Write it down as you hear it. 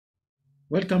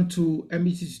Welcome to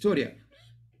MBC tutorial.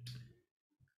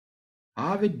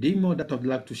 I have a demo that I'd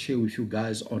like to share with you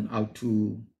guys on how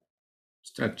to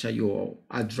structure your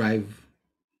hard drive,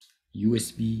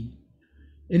 USB,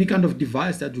 any kind of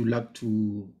device that you like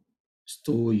to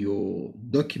store your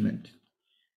document.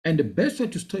 And the best way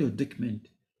to store your document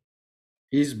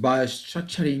is by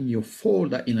structuring your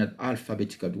folder in an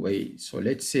alphabetical way. So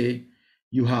let's say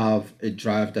you have a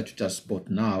drive that you just bought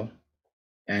now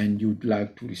and you'd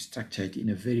like to restructure it in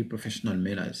a very professional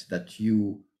manner so that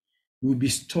you will be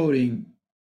storing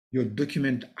your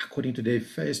document according to the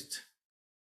first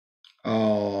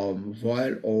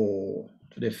vowel or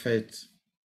to the first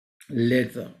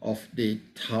letter of the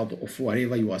tab of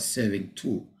whatever you are saving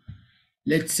to.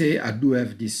 Let's say I do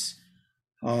have this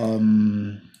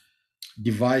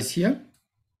device here,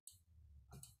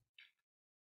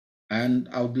 and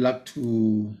I would like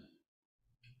to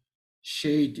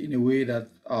share it in a way that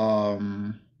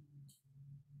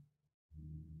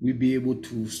we'll be able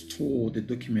to store the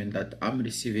document that I'm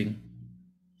receiving,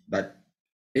 that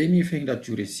anything that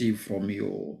you receive from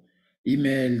your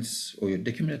emails or your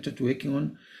document that you're working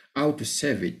on, how to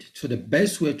save it. So the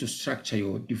best way to structure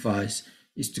your device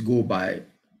is to go by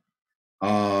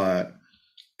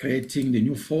creating the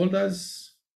new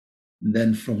folders.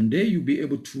 Then from there, you'll be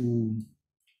able to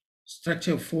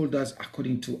structure folders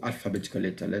according to alphabetical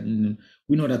letter. And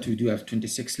we know that we do have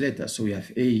 26 letters. So we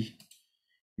have A.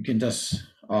 You can just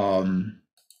go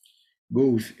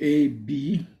with A,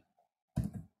 B,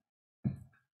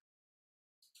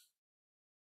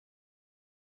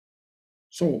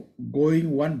 so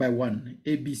going one by one,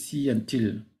 A, B, C,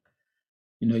 until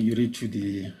you reach to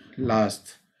the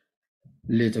last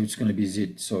letter, which is going to be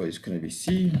Z. So it's going to be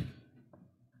C.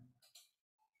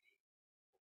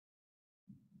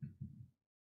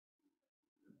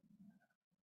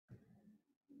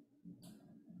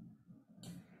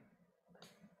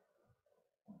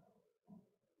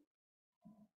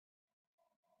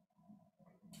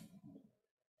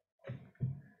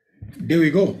 There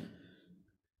we go.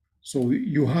 So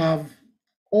you have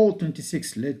all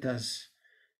 26 letters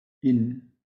in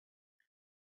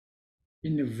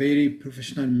a very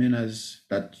professional manners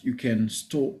that you can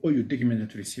store all your document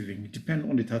that you're receiving. It depends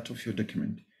on the type of your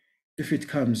document. If it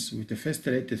comes with the first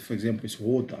letter, for example, it's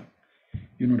water,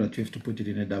 you know that you have to put it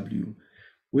in a W.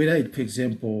 Whether it, for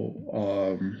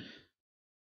example,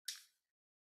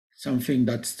 something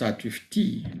that starts with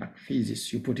T, like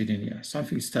physics, you put it in here.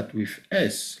 Something start with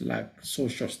S, like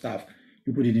social stuff,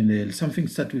 you put it in there. Something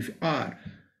start with R,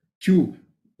 Q,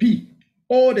 P,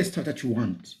 all the stuff that you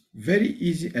want. Very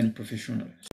easy and professional.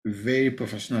 Very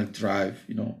professional drive,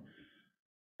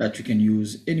 that you can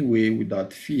use anyway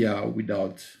without fear,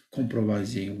 without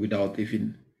compromising, without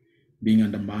even being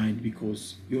undermined,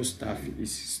 because your stuff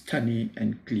is stunning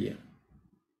and clear.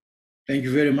 Thank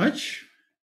you very much.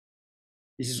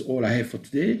 This is all I have for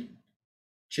today.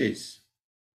 Cheers.